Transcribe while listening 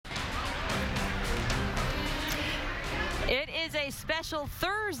It is a special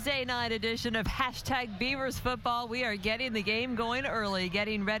Thursday night edition of #Beavers Football. We are getting the game going early,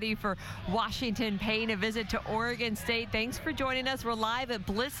 getting ready for Washington paying a visit to Oregon State. Thanks for joining us. We're live at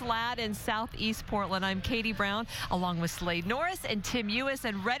Bliss Lad in Southeast Portland. I'm Katie Brown, along with Slade Norris and Tim Ewis,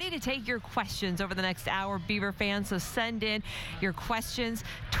 and ready to take your questions over the next hour, Beaver fans. So send in your questions,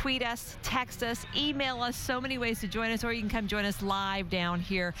 tweet us, text us, email us. So many ways to join us, or you can come join us live down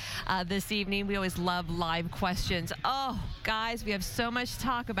here this evening. We always love live questions. Oh, guys, we have so much to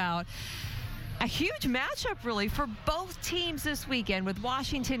talk about. A huge matchup, really, for both teams this weekend, with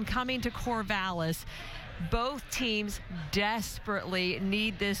Washington coming to Corvallis. Both teams desperately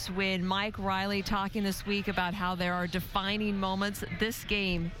need this win. Mike Riley talking this week about how there are defining moments. This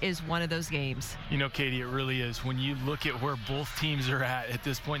game is one of those games. You know, Katie, it really is. When you look at where both teams are at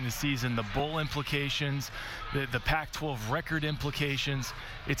this point in the season, the bowl implications, the Pac-12 record implications,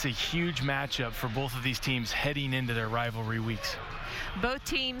 it's a huge matchup for both of these teams heading into their rivalry weeks. Both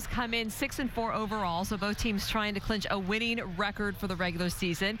teams come in 6-4 overall, so both teams trying to clinch a winning record for the regular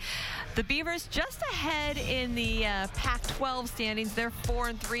season. The Beavers just ahead in the Pac-12 standings. They're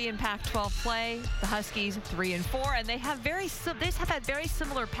 4-3 in Pac-12 play. The Huskies 3-4, and they have had very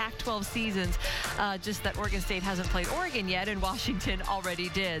similar Pac-12 seasons. Just that Oregon State hasn't played Oregon yet, and Washington already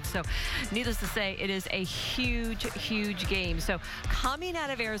did. So, needless to say, it is a huge, huge game. So, coming out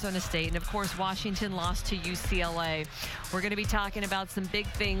of Arizona State, and of course, Washington lost to UCLA. We're going to be talking about some big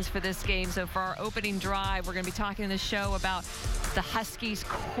things for this game. So for our opening drive, we're going to be talking in the show about the Huskies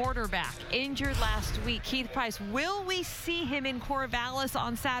quarterback injured last week, Keith Price. Will we see him in Corvallis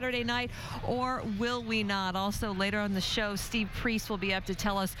on Saturday night, or will we not? Also later on the show, Steve Priest will be up to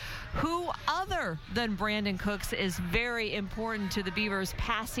tell us who other than Brandon Cooks is very important to the Beavers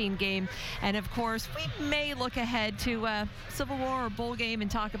passing game. And of course, we may look ahead to Civil War or bowl game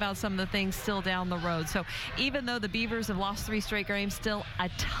and talk about some of the things still down the road. So even though the Beavers have lost 3 straight games, still a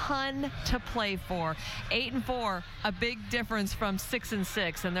ton to play for. 8-4, a big difference from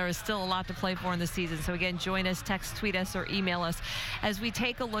 6-6, and there is still a lot to play for in the season. So again, join us, text, tweet us, or email us as we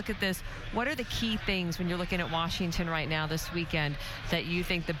take a look at this. What are the key things when you're looking at Washington right now this weekend that you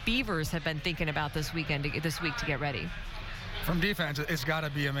think the Beavers have been thinking about this week to get ready? From defense, it's got to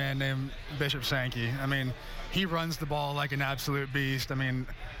be a man named Bishop Sankey. I mean, he runs the ball like an absolute beast. I mean,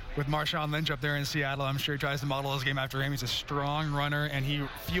 with Marshawn Lynch up there in Seattle, I'm sure he tries to model his game after him. He's a strong runner, and he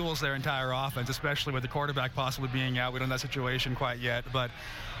fuels their entire offense, especially with the quarterback possibly being out. We don't know that situation quite yet, but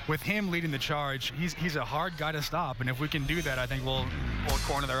with him leading the charge, he's a hard guy to stop, and if we can do that, I think we'll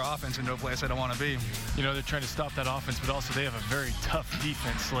corner their offense into a place they don't want to be. You know, they're trying to stop that offense, but also they have a very tough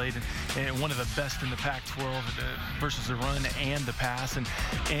defense, Slade, and one of the best in the Pac-12 versus the run and the pass, and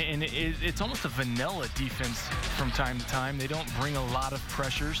it's almost a vanilla defense from time to time. They don't bring a lot of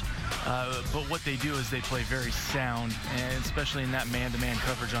pressures, but what they do is they play very sound, and especially in that man-to-man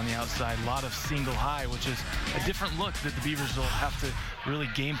coverage on the outside. A lot of single high, which is a different look that the Beavers will have to really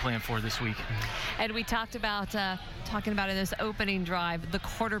game plan for this week. And we talked about talking about in this opening drive the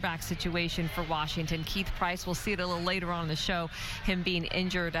quarterback situation for Washington. Keith Price, we'll see it a little later on in the show, him being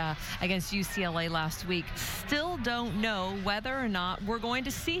injured against UCLA last week. Still don't know whether or not we're going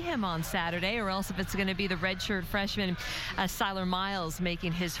to see him on Saturday, or else if it's going to be the redshirt freshman Siler Miles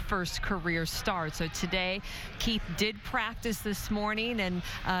making his first career start. So today, Keith did practice this morning, and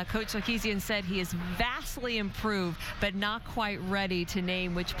Coach Sarkisian said he is vastly improved, but not quite ready to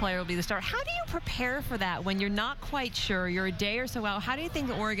name which player will be the starter. How do you prepare for that when you're not quite sure? You're a day or so out. How do you think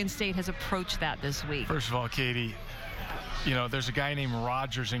Oregon State has approached that this week? First of all, Katie, you know, there's a guy named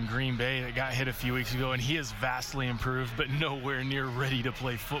Rogers in Green Bay that got hit a few weeks ago, and he is vastly improved, but nowhere near ready to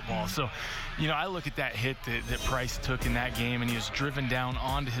play football. So, you know, I look at that hit that Price took in that game, and he was driven down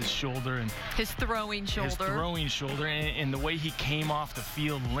onto his shoulder. And his throwing shoulder. And the way he came off the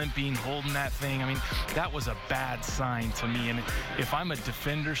field limping, holding that thing, I mean, that was a bad sign to me. And if I'm a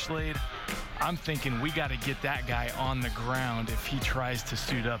defender, Slade, I'm thinking we got to get that guy on the ground if he tries to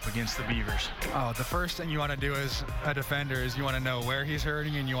suit up against the Beavers. Oh, the first thing you want to do as a defender is you want to know where he's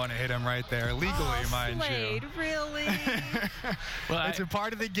hurting, and you want to hit him right there, legally, mind Slade, you. Really? Well, it's a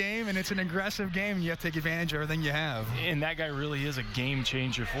part of the game, and it's an aggressive game, and you have to take advantage of everything you have. And that guy really is a game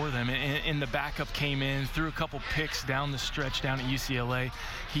changer for them. And the backup came in, threw a couple picks down the stretch down at UCLA.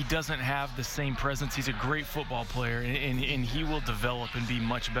 He doesn't have the same presence. He's a great football player, and he will develop and be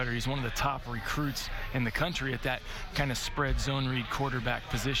much better. He's one of the top recruits in the country at that kind of spread zone read quarterback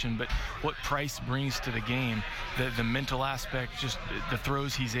position. But what Price brings to the game, the mental aspect, just the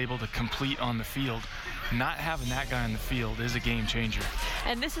throws he's able to complete on the field, not having that guy on the field is a game changer.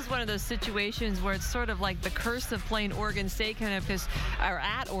 And this is one of those situations where it's sort of like the curse of playing Oregon State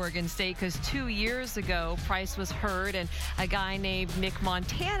at Oregon State, because 2 years ago Price was hurt and a guy named Nick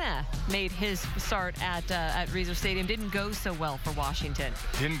Montana made his start at Reser Stadium. Didn't go so well for Washington.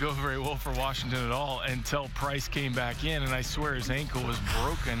 Didn't go very well for Washington at all until Price came back in, and I swear his ankle was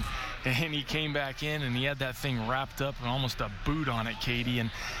broken, and he came back in and he had that thing wrapped up and almost a boot on it, Katie,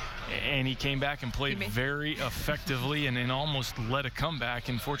 and he came back and played very effectively and almost led a comeback.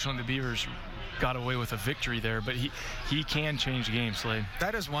 Unfortunately, the Beavers got away with a victory there, but he can change the game, Slade.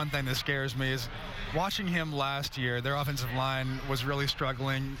 That is one thing that scares me, is watching him last year. Their offensive line was really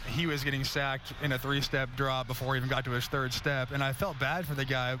struggling. He was getting sacked in a 3-step drop before he even got to his 3rd step, and I felt bad for the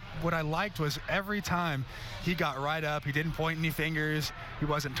guy. What I liked was every time he got right up, he didn't point any fingers, he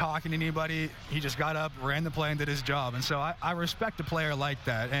wasn't talking to anybody, he just got up, ran the play, and did his job. And so I respect a player like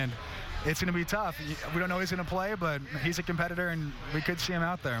that, and it's going to be tough. We don't know he's going to play, but he's a competitor, and we could see him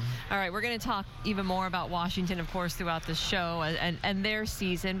out there. All right, we're going to talk even more about Washington, of course, throughout the show and their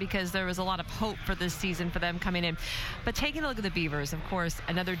season, because there was a lot of hope for this season for them coming in. But taking a look at the Beavers, of course,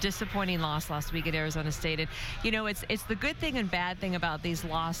 another disappointing loss last week at Arizona State. And, it's the good thing and bad thing about these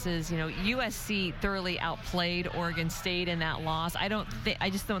losses. USC thoroughly outplayed Oregon State in that loss. I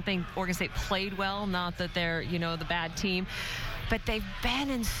just don't think Oregon State played well, not that they're, the bad team. But they've been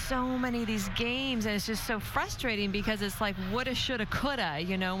in so many of these games, and it's just so frustrating because it's like woulda, shoulda, coulda,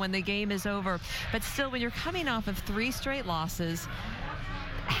 when the game is over. But still, when you're coming off of 3 straight losses,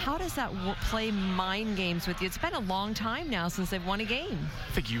 how does that play mind games with you? It's been a long time now since they've won a game.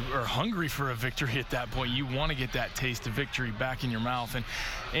 I think you are hungry for a victory at that point. You want to get that taste of victory back in your mouth. And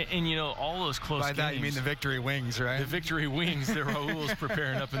all those close games. By that, you mean the victory wings, right? The victory wings that Raul's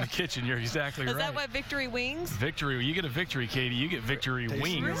preparing up in the kitchen. You're exactly right. Is that what victory wings? Victory. You get a victory, Katie. You get victory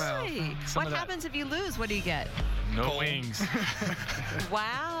wings. Really? What happens if you lose? What do you get? No wings.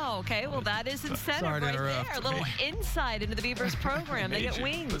 Wow. Okay. Well, that is incentive right there. A little insight into the Beavers program. They get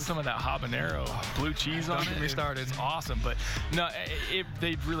wings. Put some of that habanero blue cheese on it. We started. It's awesome. But no,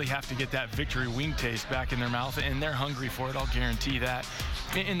 they really have to get that victory wing taste back in their mouth, and they're hungry for it. I'll guarantee that.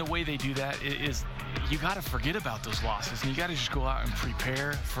 And the way they do that is you got to forget about those losses, and you got to just go out and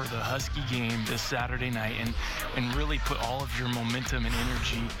prepare for the Husky game this Saturday night and really put all of your momentum and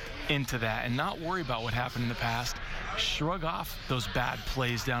energy into that and not worry about what happened in the past. Shrug off those bad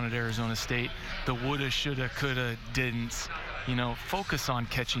plays down at Arizona State, the woulda, shoulda, coulda, didn't. Focus on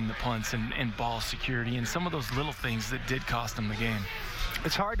catching the punts and ball security and some of those little things that did cost them the game.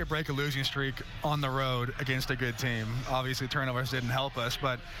 It's hard to break a losing streak on the road against a good team. Obviously, turnovers didn't help us,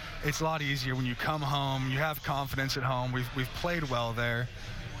 but it's a lot easier when you come home. You have confidence at home. We've played well there.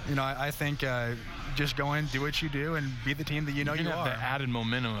 I think just go in, do what you do, and be the team that you have are. The added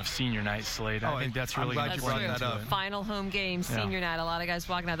momentum of senior night, Slade. I think that's really glad you brought that up. Final home game, senior night. A lot of guys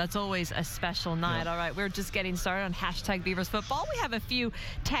walking out. That's always a special night. All right, we're just getting started on #Beavers Football. We have a few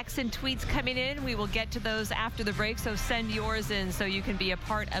texts and tweets coming in. We will get to those after the break, so send yours in so you can be a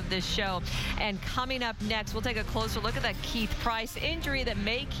part of this show. And coming up next, we'll take a closer look at that Keith Price injury that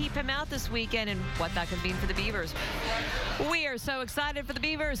may keep him out this weekend and what that could mean for the Beavers. We are so excited for the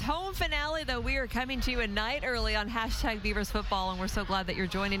Beavers home finale, though. We are coming to you a night early on #Beavers Football, and we're so glad that you're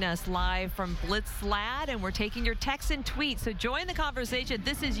joining us live from Blitz Lad, and we're taking your texts and tweets. So join the conversation.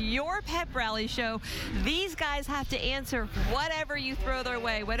 This is your pep rally show. These guys have to answer whatever you throw their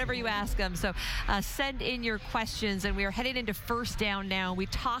way, whatever you ask them. So send in your questions, and we are heading into first down now. We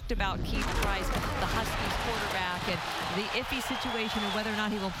talked about Keith Price, the Huskies quarterback, and the iffy situation of whether or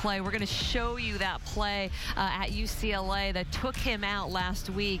not he will play. We're going to show you that play at UCLA that took him out last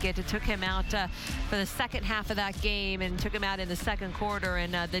week. It took him out for the second half of that game and took him out in the second quarter.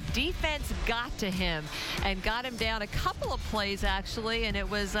 And the defense got to him and got him down a couple of plays, actually. And it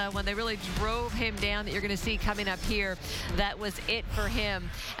was when they really drove him down that you're going to see coming up here. That was it for him.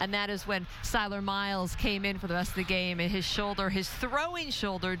 And that is when Siler Miles came in for the rest of the game. And his shoulder, his throwing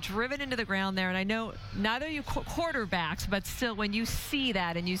shoulder, driven into the ground there. And I know neither of you quarterbacks, but still, when you see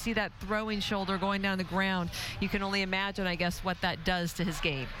that and you see that throwing shoulder going down the ground, you can only imagine, I guess, what that does to his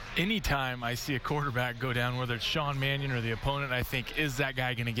game. Anytime I see a quarterback go down, whether it's Sean Mannion or the opponent, I think, is that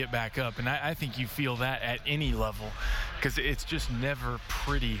guy going to get back up? And I think you feel that at any level. because it's just never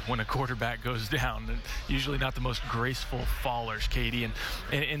pretty when a quarterback goes down. And usually not the most graceful fallers, Katie.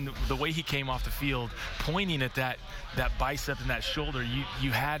 And the way he came off the field, pointing at that bicep and that shoulder,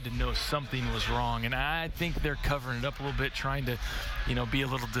 you had to know something was wrong. And I think they're covering it up a little bit, trying to, be a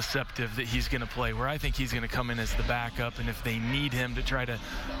little deceptive that he's going to play, where I think he's going to come in as the backup. And if they need him to try to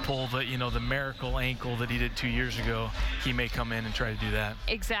pull the miracle ankle that he did 2 years ago, he may come in and try to do that.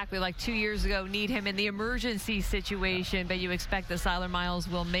 Exactly, like 2 years ago, need him in the emergency situation, but you expect that Siler Miles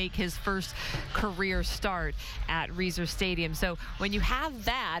will make his first career start at Reser Stadium. So when you have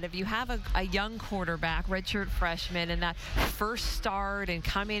that, if you have a young quarterback, redshirt freshman, and that first start and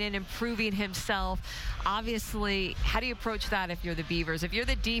coming in and proving himself, obviously, how do you approach that if you're the Beavers? If you're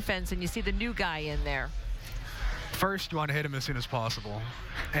the defense and you see the new guy in there? First, you want to hit him as soon as possible.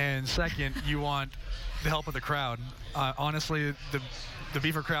 And second, you want the help of the crowd. Honestly, the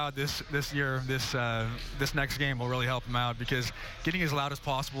Beaver crowd this year, this next game will really help him out, because getting as loud as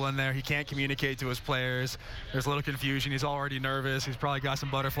possible in there, he can't communicate to his players. There's a little confusion. He's already nervous. He's probably got some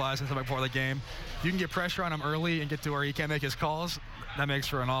butterflies and something before the game. You can get pressure on him early and get to where he can't make his calls. That makes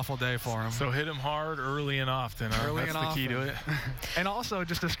for an awful day for him. So hit him hard early and often. That's the key to it. And also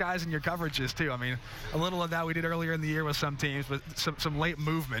just disguising your coverages too. I mean, a little of that we did earlier in the year with some teams, but some late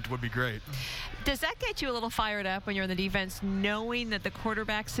movement would be great. Does that get you a little fired up when you're in the defense, knowing that the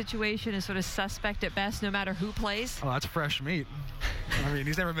quarterback situation is sort of suspect at best, no matter who plays? Oh, that's fresh meat. I mean,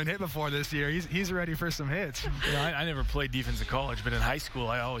 he's never been hit before this year. He's ready for some hits. I never played defense in college, but in high school,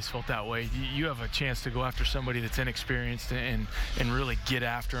 I always felt that way. You have a chance to go after somebody that's inexperienced and really get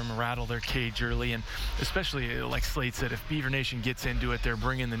after them, rattle their cage early. And especially, like Slade said, if Beaver Nation gets into it, they're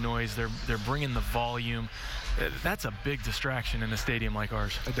bringing the noise, they're bringing the volume. That's a big distraction in a stadium like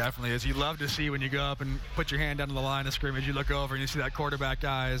ours. It definitely is. You love to see when you go up and put your hand down to the line of scrimmage, you look over and you see that quarterback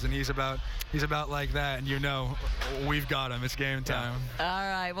eyes, and he's about like that, and we've got him. It's game time. All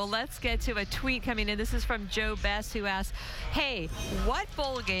right, well, let's get to a tweet coming in. This is from Joe Best, who asks, hey, what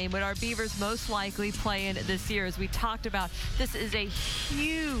bowl game would our Beavers most likely play in this year? As we talked about, this is a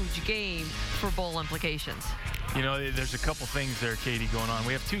huge game for bowl implications. There's a couple things there, Katie, going on.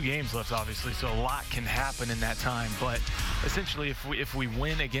 We have 2 games left, obviously, so a lot can happen in that time. But essentially, if we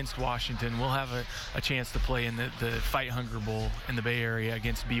win against Washington, we'll have a chance to play in the Fight Hunger Bowl in the Bay Area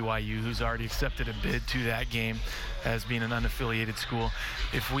against BYU, who's already accepted a bid to that game as being an unaffiliated school.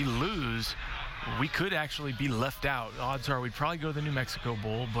 If we lose, we could actually be left out. Odds are we'd probably go to the New Mexico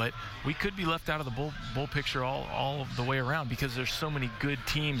Bowl, but we could be left out of the bowl picture all the way around, because there's so many good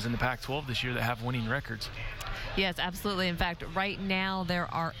teams in the Pac-12 this year that have winning records. Yes, absolutely. In fact, right now there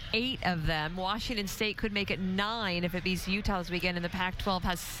are 8 of them. Washington State could make it 9 if it beats Utah this weekend, and the Pac-12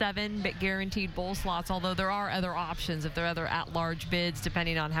 has 7 guaranteed bowl slots, although there are other options if there are other at-large bids,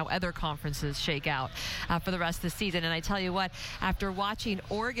 depending on how other conferences shake out for the rest of the season. And I tell you what, after watching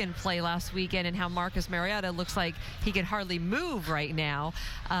Oregon play last weekend and how Marcus Mariota looks like he can hardly move right now,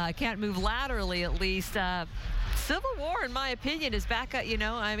 can't move laterally at least, Civil War, in my opinion, is back up.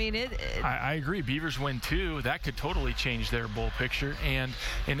 I agree. Beavers win 2. That could totally change their bowl picture, and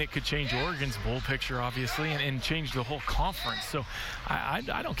it could change Oregon's bowl picture, obviously, and change the whole conference. So I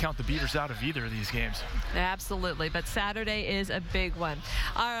don't count the Beavers out of either of these games. Absolutely, but Saturday is a big one.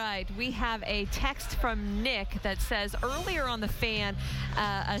 All right, we have a text from Nick that says, earlier on the Fan,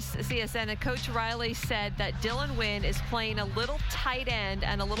 CSN, Coach Riley said that Dylan Wynn is playing a little tight end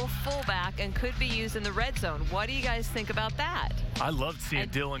and a little fullback and could be used in the red zone. What do you guys think about that? I loved seeing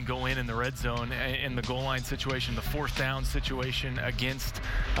Dylan go in the red zone, in the goal line situation, the 4th down situation against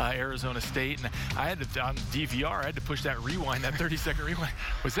Arizona State. And I had to, on DVR, I had to push that rewind, that 30-second rewind.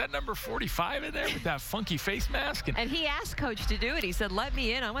 Was that number 45 in there with that funky face mask? And he asked Coach to do it. He said, let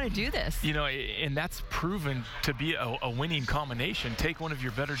me in. I want to do this. And that's proven to be a winning combination. Take one of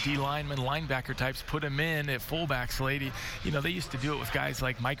your better D linemen, linebacker types, put him in at fullback, Slady. They used to do it with guys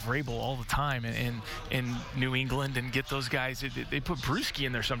like Mike Vrabel all the time in New England, and get those guys. They put Brewski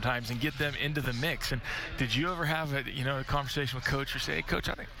in there sometimes and get them into the mix. And did you ever have a conversation with Coach or say, hey, Coach,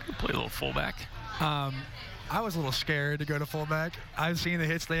 I think I could play a little fullback? I was a little scared to go to fullback. I've seen the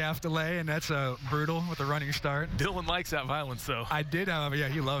hits they have to lay, and that's brutal with a running start. Dylan likes that violence, though. I did have, yeah,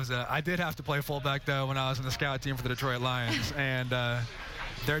 he loves that. I did have to play fullback, though, when I was in the scout team for the Detroit Lions, and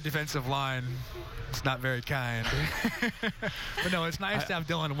their defensive line It's not very kind. But no, it's nice to have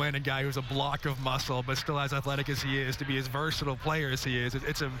Dylan win, a guy who's a block of muscle, but still as athletic as he is, to be as versatile player as he is.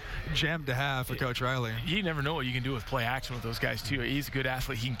 It's a gem to have for Coach Riley. You never know what you can do with play action with those guys, too. He's a good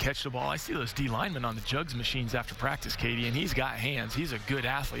athlete. He can catch the ball. I see those D linemen on the jugs machines after practice, Katie, and he's got hands. He's a good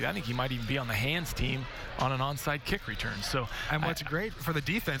athlete. I think he might even be on the hands team on an onside kick return. So, and what's great for the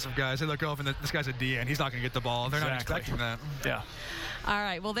defensive guys, they look over and this guy's a D and he's not going to get the ball. They're not expecting that. Yeah. All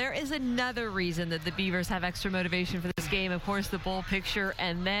right, well, there is another reason that the Beavers have extra motivation for this game. Of course, the bowl picture,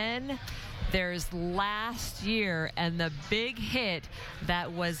 and then there's last year and the big hit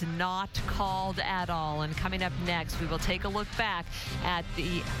that was not called at all. And coming up next, we will take a look back at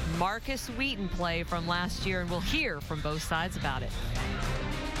the Marcus Wheaton play from last year, and we'll hear from both sides about it.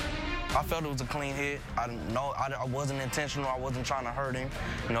 I felt it was a clean hit. I wasn't intentional. I wasn't trying to hurt him.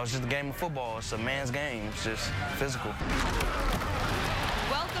 You know, it's just a game of football. It's a man's game. It's just physical.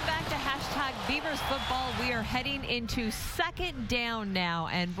 Welcome back to #Beavers Football. We are heading into second down now,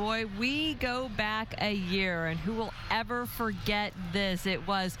 and boy, we go back a year, and who will ever forget this? It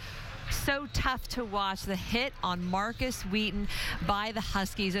was so tough to watch, the hit on Marcus Wheaton by the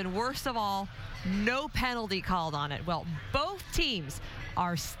Huskies, and worst of all, no penalty called on it. Well, both teams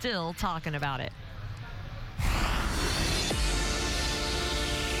are still talking about it.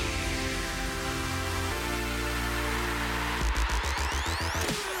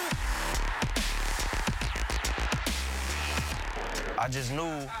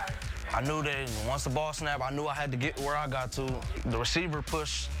 I knew that once the ball snapped, I knew I had to get where I got to. The receiver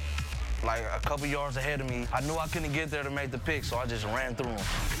pushed like a couple yards ahead of me. I knew I couldn't get there to make the pick, so I just ran through him.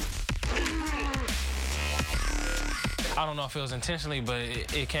 I don't know if it was intentionally, but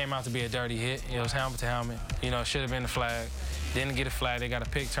it came out to be a dirty hit. It was helmet to helmet. You know, it should have been a flag. Didn't get a flag. They got a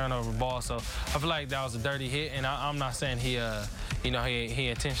pick, turnover, ball. So I feel like that was a dirty hit, and I'm not saying he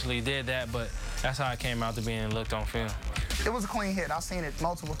intentionally did that, but that's how it came out to be and looked on film. It was a clean hit. I've seen it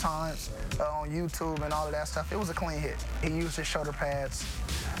multiple times on YouTube and all of that stuff. It was a clean hit. He used his shoulder pads.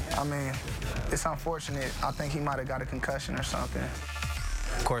 I mean, it's unfortunate. I think he might have got a concussion or something.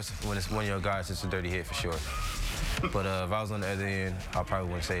 Of course, when it's one of your guys, it's a dirty hit for sure. But if I was on the other end, I probably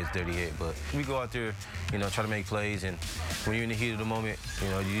wouldn't say it's a dirty hit. But we go out there, you know, try to make plays. And when you're in the heat of the moment, you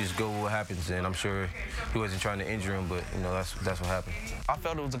know, you just go with what happens. And I'm sure he wasn't trying to injure him, but, you know, that's what happened. I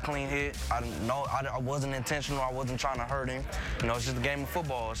felt it was a clean hit. I wasn't intentional. I wasn't trying to hurt him. You know, it's just a game of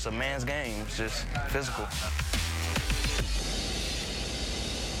football. It's a man's game. It's just physical.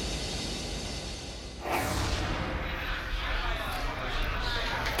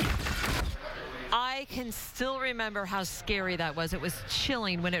 I can still remember how scary that was. It was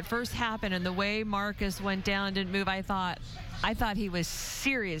chilling when it first happened, and the way Marcus went down and didn't move, I thought he was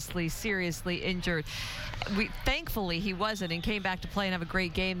seriously injured. Thankfully, he wasn't and came back to play and have a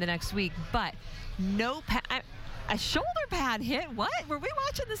great game the next week. But a shoulder pad hit? What? Were we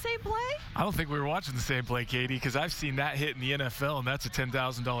watching the same play? I don't think we were watching the same play, Katie, because I've seen that hit in the NFL, and that's a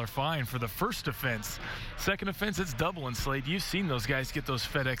 $10,000 fine for the first offense. Second offense, it's double in Slade. You've seen those guys get those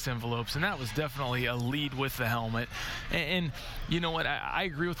FedEx envelopes, and that was definitely a lead with the helmet. And you know what? I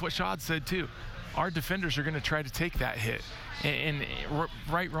agree with what Shad said, too. Our defenders are going to try to take that hit. And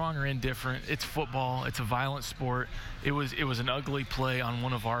right, wrong, or indifferent, it's football. It's a violent sport. It was an ugly play on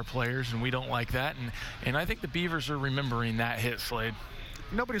one of our players, and we don't like that. And I think the Beavers are remembering that hit, Slade.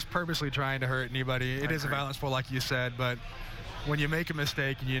 Nobody's purposely trying to hurt anybody. It is a violent sport, like you said, but when you make a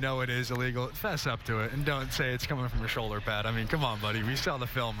mistake and you know it is illegal, fess up to it and don't say it's coming from a shoulder pad. I mean, come on, buddy. We saw the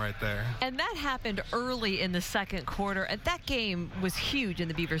film right there. And that happened early in the second quarter. And that game was huge in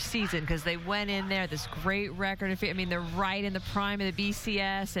the Beavers season because they went in there, this great record. I mean, they're right in the prime of the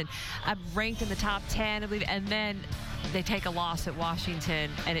BCS and ranked in the top 10, I believe. And then they take a loss at Washington,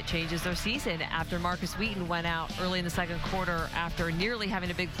 and it changes their season after Marcus Wheaton went out early in the second quarter after nearly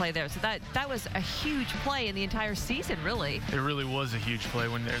having a big play there. So that was a huge play in the entire season, really. It really was a huge play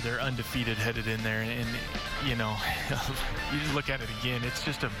when they're undefeated headed in there. And you know, you just look at it again, it's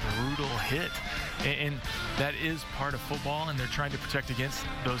just a brutal hit. And that is part of football, and they're trying to protect against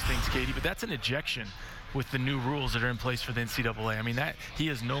those things, Katie. But that's an ejection with the new rules that are in place for the NCAA. I mean, that he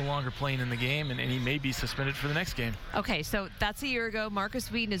is no longer playing in the game, and he may be suspended for the next game. Okay, so that's a year ago. Marcus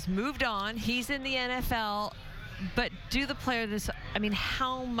Wheaton has moved on. He's in the NFL. But do the players, I mean,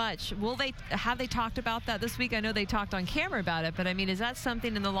 how much have they talked about that this week? I know they talked on camera about it, but I mean, is that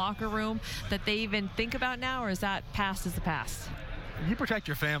something in the locker room that they even think about now, or is that past is the past? You protect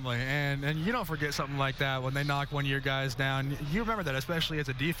your family, and you don't forget something like that when they knock one of your guys down. You remember that, especially as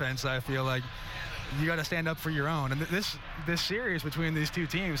a defense. I feel like you got to stand up for your own. And this series between these two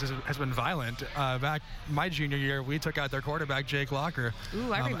teams has been violent. Back my junior year, we took out their quarterback, Jake Locker.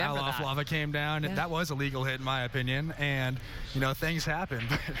 Ooh, I remember Al that. Lava came down. Yeah. That was a legal hit, in my opinion. And, things happen.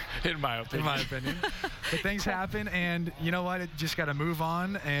 In my opinion. But things happen, and you know what? It just got to move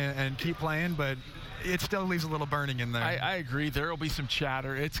on and keep playing. But it still leaves a little burning in there. I agree. There will be some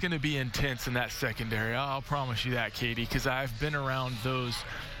chatter. It's going to be intense in that secondary. I'll promise you that, Katie, because I've been around those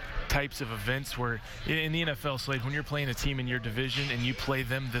types of events where in the NFL, Slade, when you're playing a team in your division and you play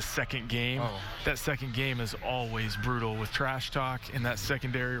them the second game, that second game is always brutal with trash talk in that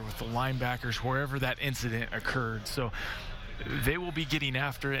secondary with the linebackers, wherever that incident occurred. So they will be getting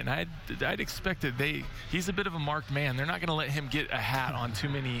after it, and I'd expect that he's a bit of a marked man. They're not going to let him get a hat on too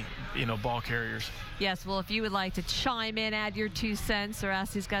many, ball carriers. Yes, well, if you would like to chime in, add your 2 cents, or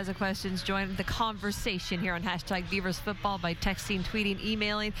ask these guys a questions, join the conversation here on Beavers Football by texting, tweeting,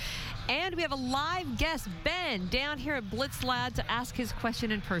 emailing. And we have a live guest, Ben, down here at Blitz Lab to ask his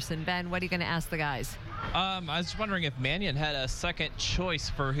question in person. Ben, what are you going to ask the guys? I was wondering if Mannion had a second choice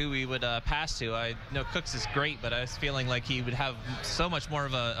for who he would pass to. I know Cooks is great, but I was feeling like he would have so much more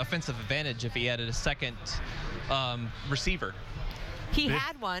of an offensive advantage if he added a second receiver. He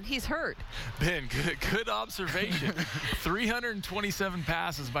had one. He's hurt. Ben, good observation. 327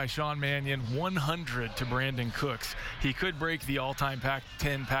 passes by Sean Mannion, 100 to Brandon Cooks. He could break the all-time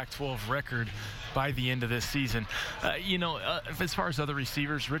Pac-10, Pac-12 record by the end of this season. As far as other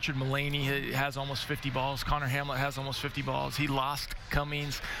receivers, Richard Mullaney has almost 50 balls. Connor Hamlet has almost 50 balls. He lost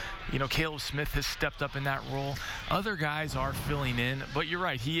Cummings. Caleb Smith has stepped up in that role. Other guys are filling in, but you're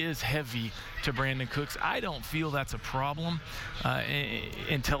right, he is heavy to Brandon Cooks. I don't feel that's a problem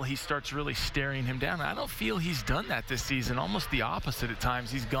until he starts really staring him down. I don't feel he's done that this season. Almost the opposite at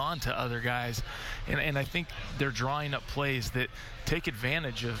times. He's gone to other guys, and I think they're drawing up plays that take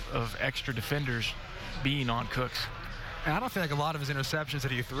advantage of extra defenders being on Cooks. And I don't feel like a lot of his interceptions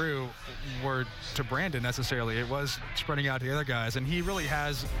that he threw were to Brandon necessarily. It was spreading out to the other guys. And he really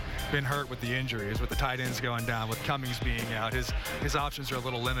has been hurt with the injuries, with the tight ends going down, with Cummings being out. His options are a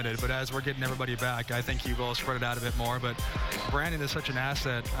little limited. But as we're getting everybody back, I think he will spread it out a bit more. But Brandon is such an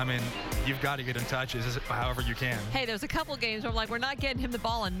asset. I mean, you've got to get him touches however you can. Hey, there's a couple games where I'm like, we're not getting him the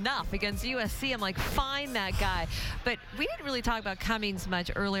ball enough. Against USC, I'm like, find that guy. But we didn't really talk about Cummings much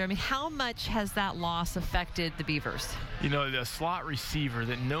earlier. I mean, how much has that loss affected the Beavers? The slot receiver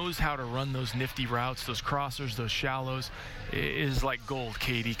that knows how to run those nifty routes, those crossers, those shallows, is like gold,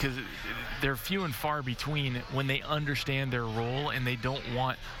 Katie, because they're few and far between when they understand their role and they don't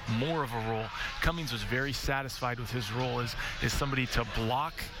want more of a role. Cummings was very satisfied with his role as somebody to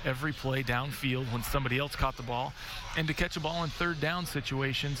block every play downfield when somebody else caught the ball, and to catch a ball in third down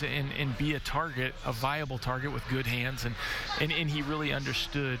situations and be a target, a viable target with good hands. And he really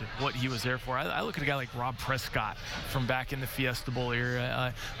understood what he was there for. I look at a guy like Rob Prescott from back in the Fiesta Bowl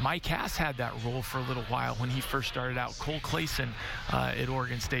era. Mike Cass had that role for a little while when he first started out. Cole Clayson at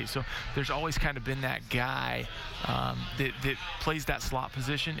Oregon State. So there's always kind of been that guy that plays that slot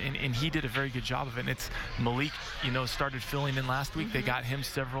position, and he did a very good job of it. And it's Malik, started filling in last week. They got him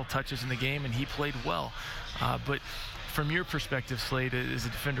several touches in the game, and he played well. But from your perspective, Slade, as a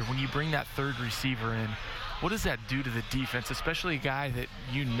defender, when you bring that third receiver in, what does that do to the defense, especially a guy that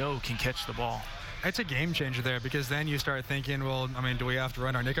can catch the ball? It's a game changer there, because then you start thinking, well, I mean, do we have to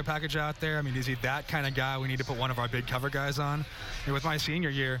run our nickel package out there? I mean, is he that kind of guy we need to put one of our big cover guys on? And with my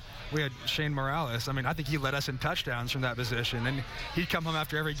senior year, we had Shane Morales. I mean, I think he led us in touchdowns from that position. And he'd come home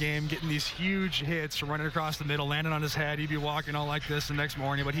after every game getting these huge hits, running across the middle, landing on his head. He'd be walking all like this the next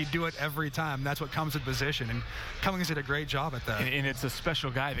morning, but he'd do it every time. That's what comes with position. And Cummings did a great job at that. And it's a special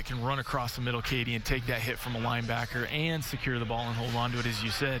guy that can run across the middle, Katie, and take that hit from a linebacker and secure the ball and hold on to it, as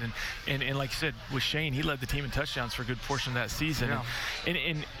you said. And like you said, with Shane, he led the team in touchdowns for a good portion of that season. Yeah.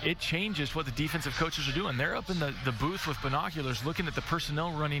 And it changes what the defensive coaches are doing. They're up in the booth with binoculars looking at the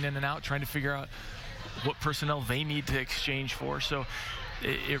personnel running in and out, trying to figure out what personnel they need to exchange for. So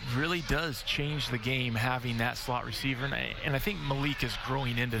it really does change the game having that slot receiver, and I think Malik is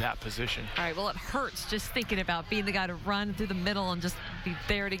growing into that position. All right, well, it hurts just thinking about being the guy to run through the middle and just be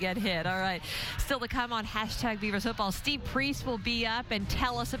there to get hit. All right, still to come on Beavers Football, Steve Priest will be up and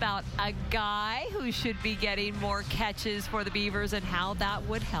tell us about a guy who should be getting more catches for the Beavers and how that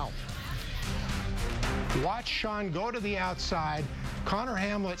would help. Watch Sean go to the outside, Connor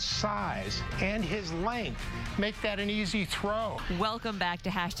Hamlet's size and his length make that an easy throw. Welcome back to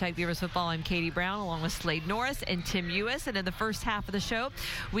Hashtag Beavers Football. I'm Katie Brown along with Slade Norris and Tim Ewis. And in the first half of the show,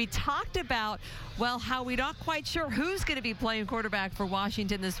 we talked about, well, how we're not quite sure who's going to be playing quarterback for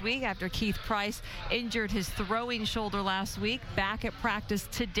Washington this week after Keith Price injured his throwing shoulder last week. Back at practice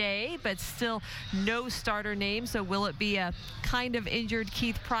today, but still no starter name. So will it be a kind of injured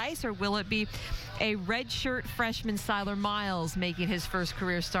Keith Price, or will it be a redshirt freshman Siler Miles making his first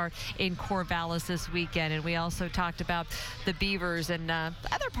career start in Corvallis this weekend? And we also talked about the Beavers and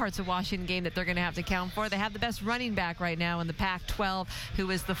other parts of Washington game that they're going to have to count for. They have the best running back right now in the Pac-12, who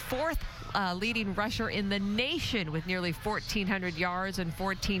is the fourth leading rusher in the nation with nearly 1,400 yards and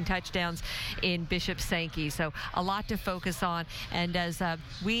 14 touchdowns in Bishop Sankey. So a lot to focus on. And as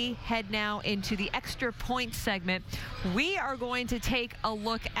we head now into the extra point segment, we are going to take a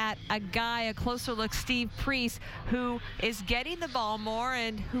look at a closer look, Steve Priest, who is getting the ball more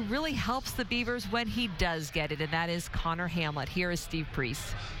and who really helps the Beavers when he does get it, and that is Connor Hamlet. Here is Steve Priest.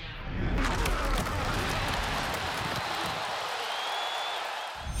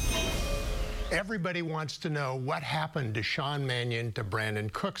 Everybody wants to know what happened to Sean Mannion to Brandon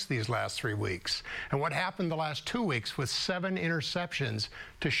Cooks these last 3 weeks, and what happened the last 2 weeks with 7 interceptions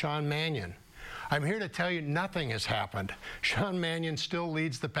to Sean Mannion. I'm here to tell you nothing has happened. Sean Mannion still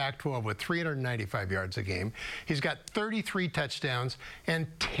leads the Pac-12 with 395 yards a game. He's got 33 touchdowns and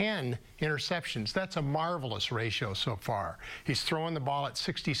 10 interceptions. That's a marvelous ratio so far. He's throwing the ball at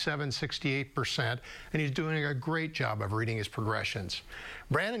 67, 68%, and he's doing a great job of reading his progressions.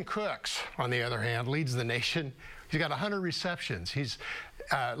 Brandon Cooks, on the other hand, leads the nation. He's got 100 receptions. He's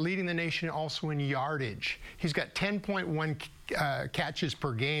leading the nation also in yardage. He's got 10.1 catches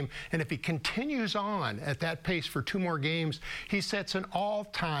per game, and if he continues on at that pace for 2 more games, he sets an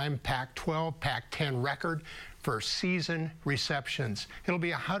all-time Pac-12, Pac-10 record for season receptions. It'll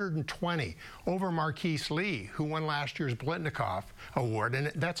be 120 over Marquise Lee, who won last year's Blitnikoff Award,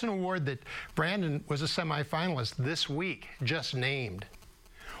 and that's an award that Brandon was a semifinalist this week, just named.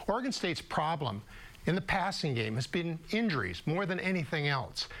 Oregon State's problem in the passing game has been injuries more than anything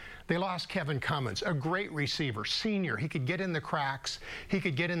else. They lost Kevin Cummins, a great receiver, senior. He could get in the cracks. He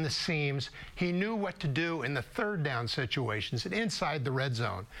could get in the seams. He knew what to do in the third down situations and inside the red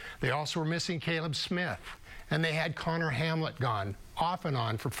zone. They also were missing Caleb Smith, and they had Connor Hamlet gone off and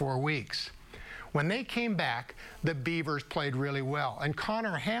on for 4 weeks. When they came back, the Beavers played really well, and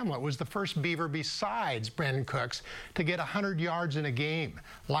Connor Hamlet was the first Beaver besides Brandon Cooks to get 100 yards in a game.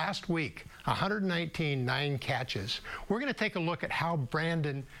 Last week, 119, 9 catches. We're going to take a look at how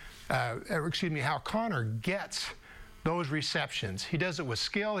how Connor gets those receptions. He does it with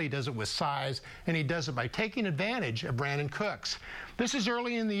skill, he does it with size, and he does it by taking advantage of Brandon Cooks. This is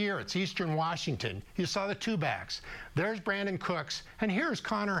early in the year. It's Eastern Washington. You saw the 2 backs. There's Brandon Cooks, and here's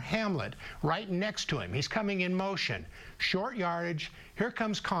Connor Hamlet right next to him. He's coming in motion. Short yardage. Here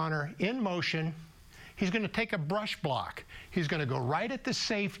comes Connor in motion. He's going to take a brush block. He's going to go right at the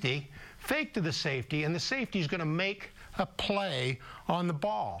safety, fake to the safety, and the safety is going to make a play on the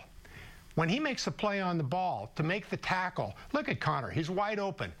ball. When he makes a play on the ball to make the tackle, look at Connor. He's wide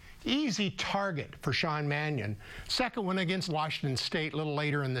open. Easy target for Sean Mannion. Second one against Washington State a little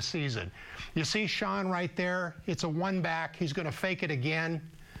later in the season. You see Sean right there? It's a 1-back. He's going to fake it again.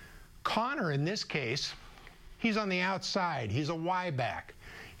 Connor, in this case, he's on the outside. He's a Y-back.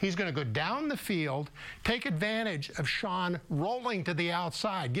 He's going to go down the field, take advantage of Sean rolling to the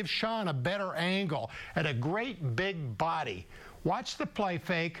outside, give Sean a better angle at a great big body. Watch the play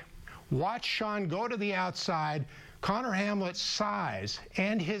fake. Watch Sean go to the outside. Connor Hamlet's size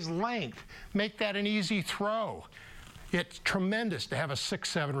and his length make that an easy throw. It's tremendous to have a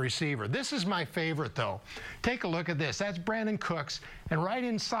 6'7" receiver. This is my favorite, though. Take a look at this. That's Brandon Cooks, and right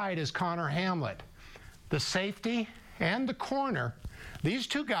inside is Connor Hamlet. The safety and the corner, these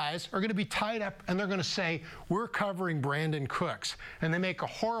 2 guys are going to be tied up, and they're going to say, we're covering Brandon Cooks. And they make a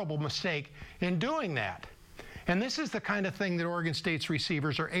horrible mistake in doing that. And this is the kind of thing that Oregon State's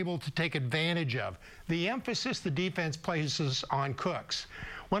receivers are able to take advantage of. The emphasis the defense places on Cooks.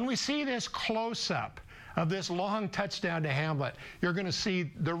 When we see this close-up of this long touchdown to Hamlet, you're going to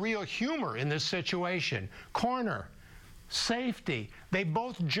see the real humor in this situation. Corner, safety, they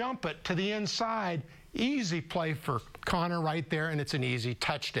both jump it to the inside. Easy play for Connor right there, and it's an easy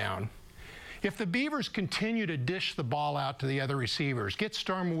touchdown. If the Beavers continue to dish the ball out to the other receivers, get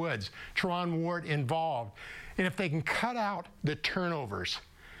Storm Woods, Teron Ward involved, and if they can cut out the turnovers.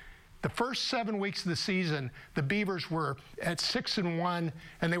 The first 7 weeks of the season, the Beavers were at 6-1,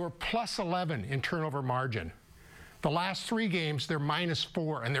 and they were plus 11 in turnover margin. The last 3 games, they're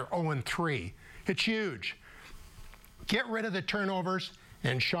 -4, and they're 0-3. It's huge. Get rid of the turnovers,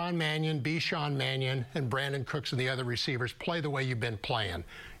 and Sean Mannion, be Sean Mannion, and Brandon Cooks and the other receivers play the way you've been playing.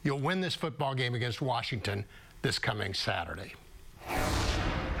 You'll win this football game against Washington this coming Saturday.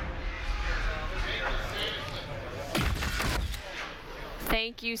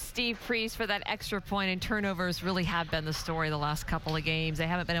 Thank you, Steve Priest, for that extra point. And turnovers really have been the story the last couple of games. They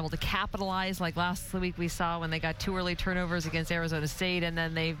haven't been able to capitalize like last week we saw when they got 2 early turnovers against Arizona State, and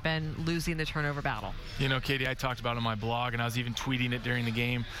then they've been losing the turnover battle. You know, Katie, I talked about it on my blog, and I was even tweeting it during the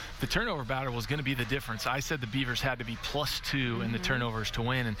game. The turnover battle was going to be the difference. I said the Beavers had to be +2 in the turnovers to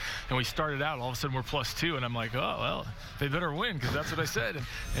win, and we started out, all of a sudden we're +2, and I'm like, oh, well, they better win, because that's what I said.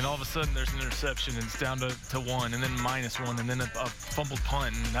 And all of a sudden there's an interception, and it's down to 1, and then -1, and then a fumbled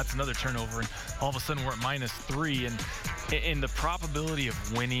punt, and that's another turnover, and all of a sudden we're at -3, and the probability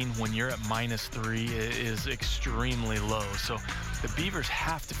of winning when you're at -3 is extremely low. So the Beavers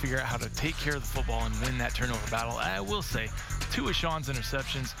have to figure out how to take care of the football and win that turnover battle. I will say 2 of Sean's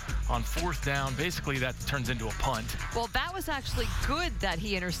interceptions on 4th down, basically that turns into a punt. Well, that was actually good that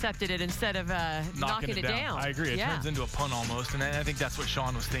he intercepted it instead of knocking it down. I agree. It turns into a punt almost, and I think that's what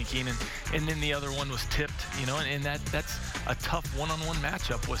Sean was thinking. And then the other one was tipped, you know, and that's a tough one-on-one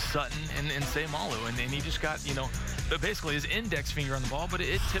matchup with Sutton and Sayamalu, and he just got, you know, basically his index finger on the ball, but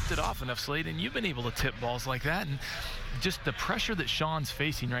it tipped it off enough, Slade, and you've been able to tip balls like that, and just the pressure that Sean's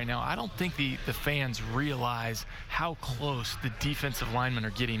facing right now, I don't think the fans realize how close the defensive linemen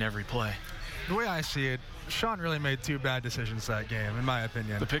are getting every play. The way I see it, Sean really made 2 bad decisions that game, in my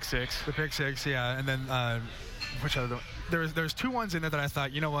opinion. The pick six. The pick six, yeah, and then which other? There's 2 ones in there that I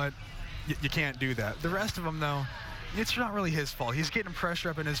thought, you know what, you can't do that. The rest of them, though, it's not really his fault. He's getting pressure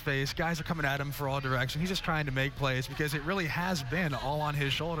up in his face. Guys are coming at him for all directions. He's just trying to make plays because it really has been all on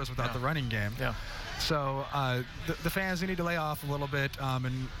his shoulders without the running game. Yeah. So the fans need to lay off a little bit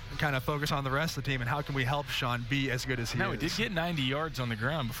and kind of focus on the rest of the team and how can we help Sean be as good as he is. No, he did get 90 yards on the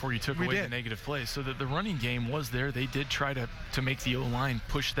ground before you took away the negative plays. So that the running game was there. They did try to make the O-line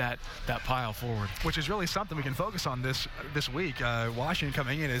push that pile forward. Which is really something we can focus on this week. Washington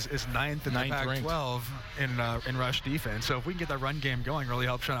coming in is 9th in the Pac-12 in rush defense. So if we can get that run game going, really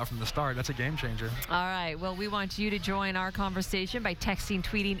help Sean out from the start, that's a game changer. All right. Well, we want you to join our conversation by texting,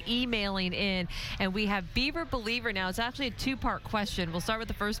 tweeting, emailing in. And we have Beaver Believer now. It's actually a 2-part question. We'll start with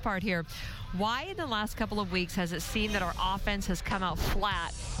the first part here. Why in the last couple of weeks has it seemed that our offense has come out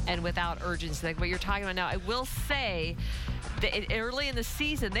flat and without urgency? Like what you're talking about now, I will say that early in the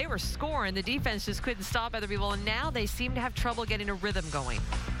season, they were scoring. The defense just couldn't stop other people, and now they seem to have trouble getting a rhythm going.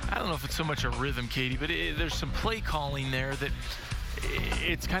 I don't know if it's so much a rhythm, Katie, but there's some play calling there that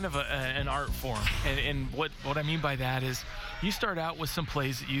it's kind of an art form. And what I mean by that is you start out with some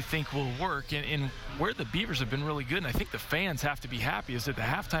plays that you think will work, and where the Beavers have been really good, and I think the fans have to be happy, is at the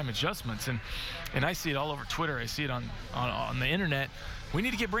halftime adjustments. And I see it all over Twitter. I see it on the internet. We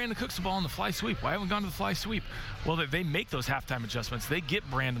need to get Brandon Cooks the ball on the fly sweep. Why haven't we gone to the fly sweep? Well, they make those halftime adjustments. They get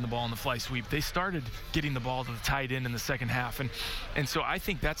Brandon the ball on the fly sweep. They started getting the ball to the tight end in the second half. And so I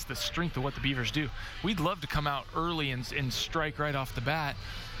think that's the strength of what the Beavers do. We'd love to come out early and strike right off the bat,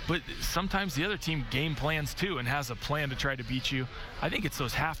 but sometimes the other team game plans too and has a plan to try to beat you. I think it's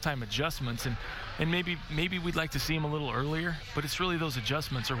those halftime adjustments, and maybe we'd like to see them a little earlier, but it's really those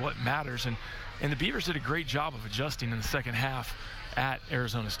adjustments are what matters. And the Beavers did a great job of adjusting in the second half at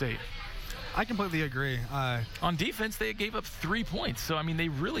Arizona State. I completely agree. On defense, they gave up 3 points. So, I mean, they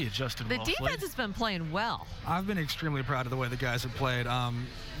really adjusted well. The defense has been playing well. I've been extremely proud of the way the guys have played.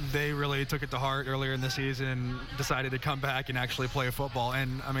 They really took it to heart earlier in the season, decided to come back and actually play football.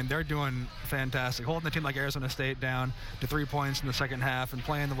 And, I mean, they're doing fantastic. Holding a team like Arizona State down to 3 points in the second half and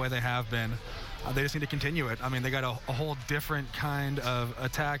playing the way they have been. They just need to continue it. I mean, they got a whole different kind of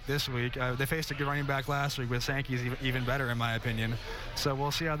attack this week. They faced a good running back last week, with Sankey's even better, in my opinion. So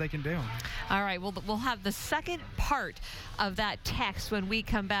we'll see how they can do. All right, we'll have the second part of that text when we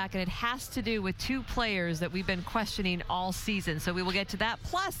come back, and it has to do with 2 players that we've been questioning all season. So we will get to that.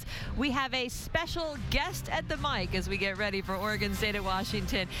 Plus, we have a special guest at the mic as we get ready for Oregon State at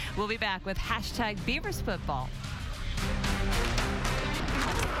Washington. We'll be back with #Beavers Football.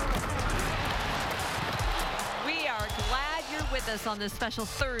 Glad you're with us on this special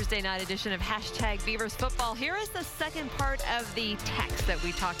Thursday night edition of #Beavers Football. Here is the second part of the text that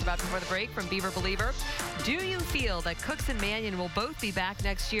we talked about before the break from Beaver Believer. Do you feel that Cooks and Mannion will both be back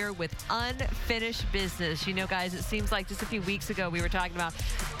next year with unfinished business? You know, guys, it seems like just a few weeks ago we were talking about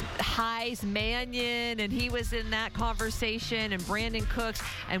Heise Mannion, and he was in that conversation, and Brandon Cooks,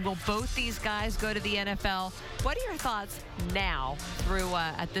 and will both these guys go to the NFL? What are your thoughts now through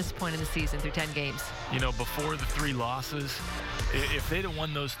at this point in the season, through 10 games? You know, before the 3 losses, if they'd have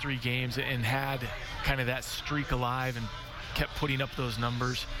won those 3 games and had kind of that streak alive and kept putting up those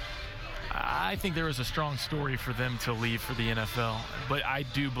numbers, I think there was a strong story for them to leave for the NFL. But I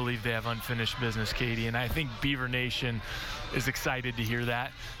do believe they have unfinished business, Katie, and I think Beaver Nation is excited to hear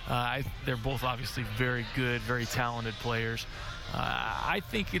that. They're both obviously very good, very talented players. I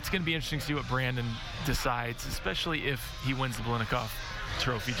think it's going to be interesting to see what Brandon decides, especially if he wins the Blinokoff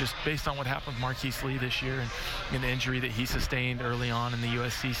Trophy, just based on what happened with Marquise Lee this year and the injury that he sustained early on in the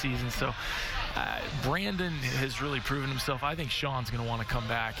USC season. So Brandon has really proven himself. I think Sean's going to want to come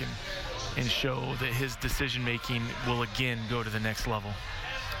back and show that his decision-making will again go to the next level.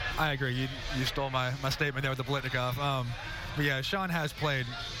 I agree. You stole my statement there with the Blitnikoff. But yeah, Sean has played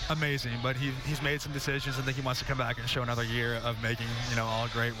amazing, but he's made some decisions. I think he wants to come back and show another year of making, all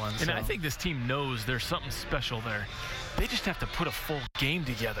great ones. And so. I think this team knows there's something special there. They just have to put a full game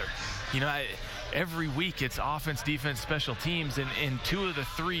together. Every week it's offense, defense, special teams, and 2 of the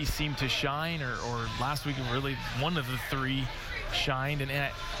 3 seem to shine, or last week really 1 of the 3 shined,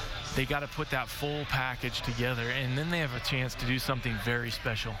 and they got to put that full package together, and then they have a chance to do something very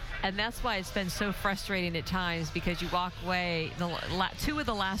special. And that's why it's been so frustrating at times, because you walk away 2 of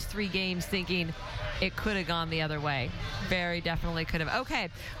the last 3 games thinking it could have gone the other way. Very definitely could have. Okay,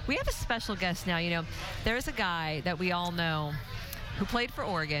 we have a special guest now. There's a guy that we all know who played for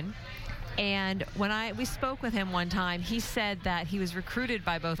Oregon. And when we spoke with him one time, he said that he was recruited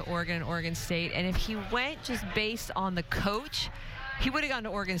by both Oregon and Oregon State. And if he went just based on the coach, he would have gone to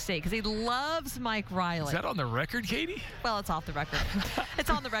Oregon State because he loves Mike Riley. Is that on the record, Katie? Well, it's off the record. It's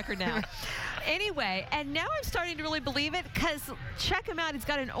on the record now. Anyway, and now I'm starting to really believe it, because check him out. He's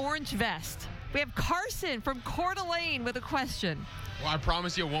got an orange vest. We have Carson from Coeur d'Alene with a question. Well, I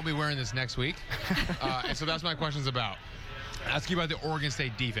promise you I won't be wearing this next week. And so that's my question's about. Ask you about the Oregon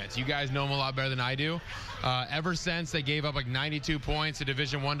State defense. You guys know them a lot better than I do. Ever since they gave up like 92 points to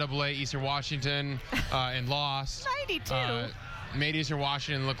Division I AA Eastern Washington and lost. 92? Made Eastern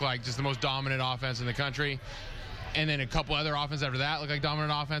Washington look like just the most dominant offense in the country. And then a couple other offenses after that look like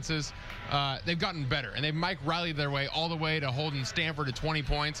dominant offenses. They've gotten better. And they've Mike Riley their way all the way to holding Stanford to 20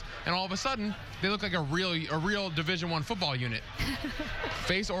 points. And all of a sudden, they look like a real Division I football unit.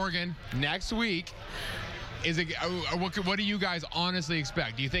 Face Oregon next week. What do you guys honestly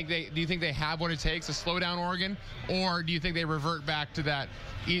expect? Do you think they have what it takes to slow down Oregon, or do you think they revert back to that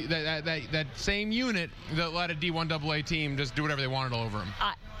same unit that let a D1 AA team just do whatever they wanted all over them?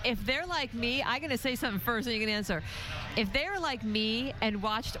 If they're like me, I'm going to say something first and you can answer. If they're like me and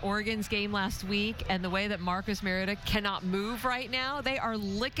watched Oregon's game last week and the way that Marcus Mariota cannot move right now, they are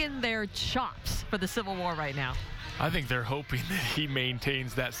licking their chops for the Civil War right now. I think they're hoping that he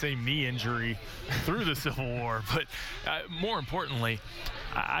maintains that same knee injury through the Civil War. But more importantly,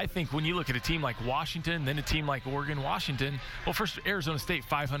 I think when you look at a team like Washington, then a team like Oregon, Washington, well, first, Arizona State,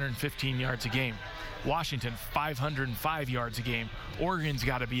 515 yards a game. Washington, 505 yards a game. Oregon's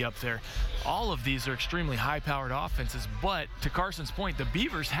got to be up there. All of these are extremely high-powered offenses, but to Carson's point, the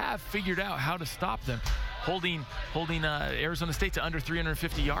Beavers have figured out how to stop them. Holding Arizona State to under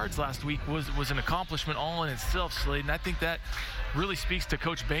 350 yards last week was an accomplishment all in itself, Slade, and I think that really speaks to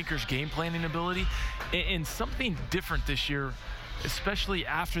Coach Banker's game planning ability. And something different this year, especially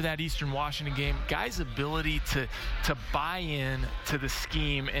after that Eastern Washington game, guys' ability to buy in to the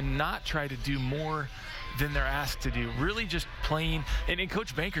scheme and not try to do more than they're asked to do. Really just playing, and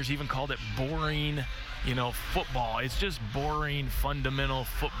Coach Banker's even called it boring, football. It's just boring, fundamental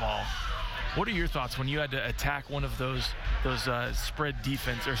football. What are your thoughts when you had to attack one of those spread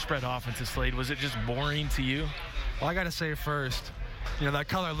defense or spread offenses, Slade? Was it just boring to you? Well, I got to say first, that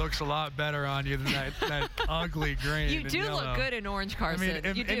color looks a lot better on you than that ugly green. You do look good in orange, Carson.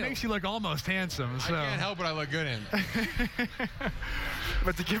 I mean, it makes you look almost handsome. So. I can't help it. I look good in.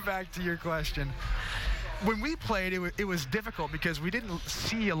 But to get back to your question, when we played, it was difficult because we didn't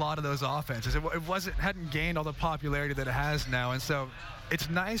see a lot of those offenses. It hadn't gained all the popularity that it has now, and so it's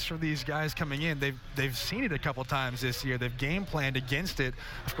nice for these guys coming in. They've seen it a couple times this year. They've game planned against it.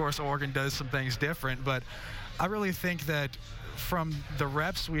 Of course, Oregon does some things different, but I really think that from the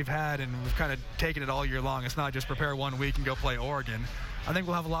reps we've had, and we've kind of taken it all year long, it's not just prepare 1 week and go play Oregon. I think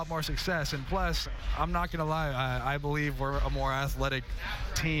we'll have a lot more success. And plus, I'm not going to lie, I believe we're a more athletic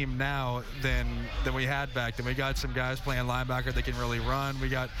team now than we had back then. We got some guys playing linebacker that can really run. We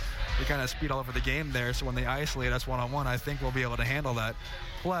kind of speed all over the game there, so when they isolate us one-on-one, I think we'll be able to handle that.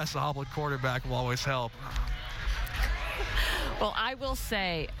 Plus, a hobbled quarterback will always help. Well, I will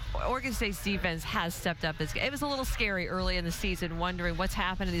say Oregon State's defense has stepped up. It was a little scary early in the season, wondering what's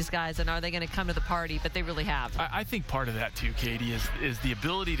happened to these guys and are they going to come to the party, but they really have. I think part of that too, Katie, is the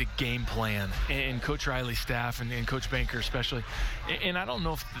ability to game plan, and Coach Riley's staff and Coach Banker especially. And I don't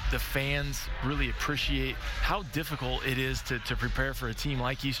know if the fans really appreciate how difficult it is to prepare for a team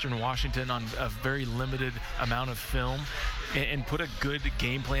like Eastern Washington on a very limited amount of film and put a good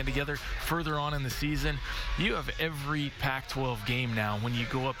game plan together. Further on in the season, you have every Pac-12 game now when you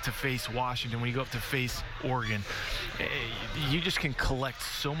go up to face Washington, when you go up to face Oregon. You just can collect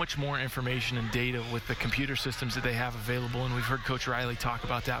so much more information and data with the computer systems that they have available, and we've heard Coach Riley talk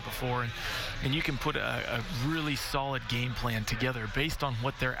about that before, and you can put a really solid game plan together based on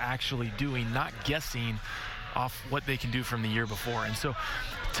what they're actually doing, not guessing off what they can do from the year before. And so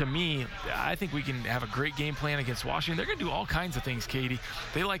to me, I think we can have a great game plan against Washington. They're going to do all kinds of things, Katie.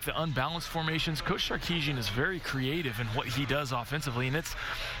 They like the unbalanced formations. Coach Sarkisian is very creative in what he does offensively, and it's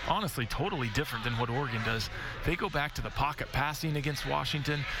honestly totally different than what Oregon does. They go back to the pocket passing against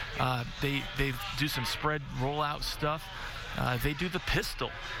Washington. They do some spread rollout stuff. They do the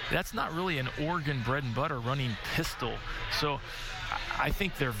pistol. That's not really an Oregon bread and butter running pistol. So I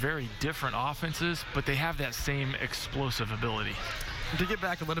think they're very different offenses, but they have that same explosive ability. To get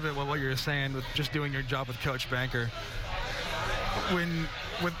back a little bit with what you were saying with just doing your job with Coach Banker,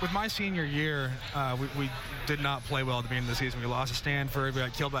 with my senior year, we did not play well at the beginning of the season. We lost to Stanford. We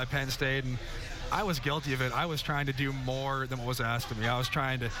got killed by Penn State, and I was guilty of it. I was trying to do more than what was asked of me. I was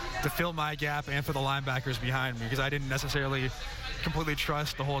trying to fill my gap and for the linebackers behind me because I didn't necessarily completely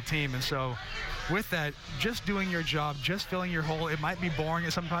trust the whole team. And so with that, just doing your job, just filling your hole, it might be boring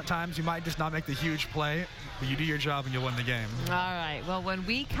at some times. You might just not make the huge play, but you do your job and you'll win the game. All right. Well, when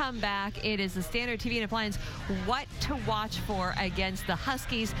we come back, it is the Standard TV and Appliance what to watch for against the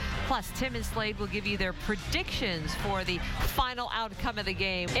Huskies. Plus, Tim and Slade will give you their predictions for the final outcome of the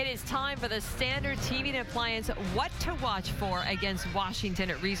game. It is time for the Standard TV and Appliance what to watch for against Washington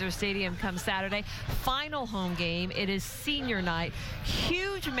at Reser Stadium come Saturday. Final home game. It is senior night.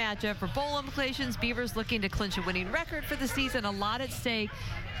 Huge matchup for bowl implications. Beavers looking to clinch a winning record for the season. A lot at stake.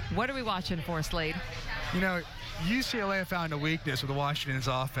 What are we watching for, Slade? You know, UCLA found a weakness with Washington's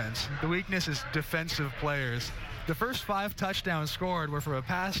offense. The weakness is defensive players. The first 5 touchdowns scored were from a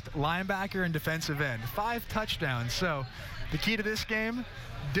past linebacker and defensive end. 5 touchdowns. So the key to this game,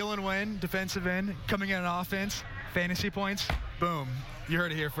 Dylan Wynn, defensive end, coming in on offense, fantasy points, boom. You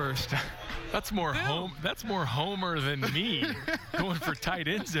heard it here first. That's more Homer than me going for tight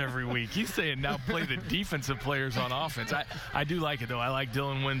ends every week. He's saying now play the defensive players on offense. I do like it, though. I like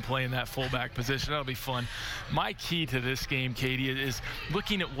Dylan Wynn playing that fullback position. That'll be fun. My key to this game, Katie, is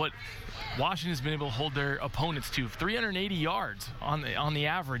looking at what Washington's been able to hold their opponents to 380 yards on the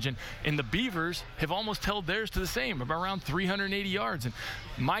average, and the Beavers have almost held theirs to the same, around 380 yards. And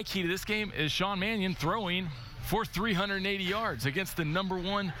my key to this game is Sean Mannion throwing for 380 yards against the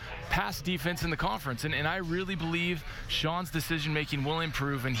 #1 pass defense in the conference. And I really believe Sean's decision-making will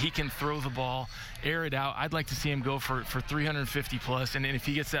improve, and he can throw the ball, air it out. I'd like to see him go for 350 plus. And if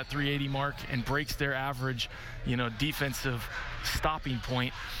he gets that 380 mark and breaks their average, defensive stopping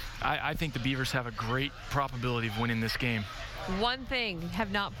point, I think the Beavers have a great probability of winning this game. One thing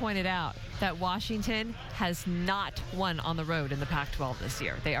have not pointed out, that Washington has not won on the road in the Pac-12 this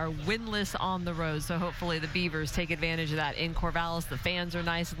year. They are winless on the road, so hopefully the Beavers take advantage of that in Corvallis. The fans are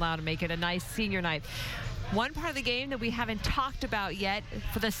nice and loud to make it a nice senior night. One part of the game that we haven't talked about yet,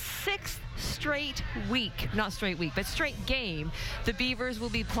 for the 6th straight game, the Beavers will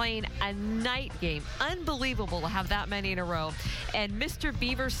be playing a night game. Unbelievable to have that many in a row. And Mr.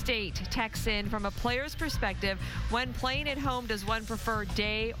 Beaver State texts in, from a player's perspective, when playing at home, does one prefer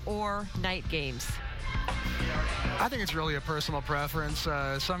day or night games? I think it's really a personal preference.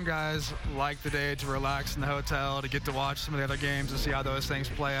 Some guys like the day to relax in the hotel, to get to watch some of the other games and see how those things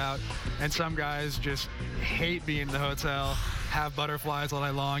play out. And some guys just hate being in the hotel, have butterflies all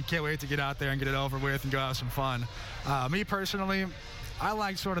night long, can't wait to get out there and get it over with and go have some fun. Me personally, I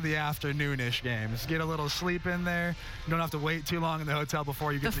like sort of the afternoon-ish games. Get a little sleep in there. You don't have to wait too long in the hotel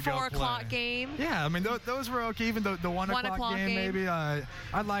before you get to go play. The 4 o'clock game? Yeah, I mean, those were okay. Even the 1 o'clock game, maybe. I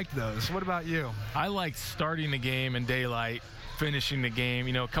liked those. What about you? I liked starting the game in daylight, finishing the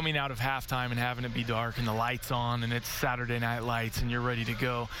game, coming out of halftime and having it be dark and the lights on and it's Saturday Night Lights and you're ready to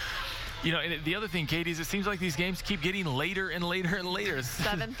go. And the other thing, Katie, is it seems like these games keep getting later and later and later.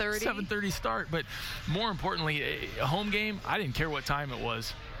 7:30? 7:30 start. But more importantly, a home game, I didn't care what time it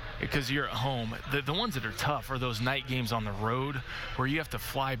was. because you're at home. The ones that are tough are those night games on the road where you have to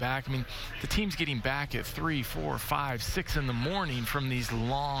fly back. I mean, the team's getting back at 3, 4, 5, 6 in the morning from these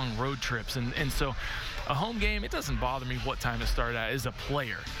long road trips. And so a home game, it doesn't bother me what time to start at as a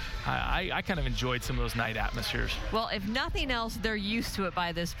player. I kind of enjoyed some of those night atmospheres. Well, if nothing else, they're used to it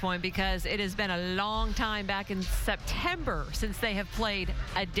by this point because it has been a long time back in September since they have played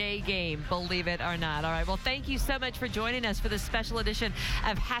a day game, believe it or not. All right, well, thank you so much for joining us for this special edition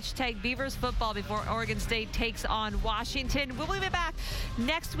of #Beavers Football before Oregon State takes on Washington. We'll be back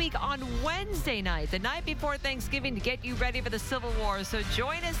next week on Wednesday night, the night before Thanksgiving, to get you ready for the Civil War. So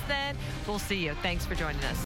join us then. We'll see you. Thanks for joining us.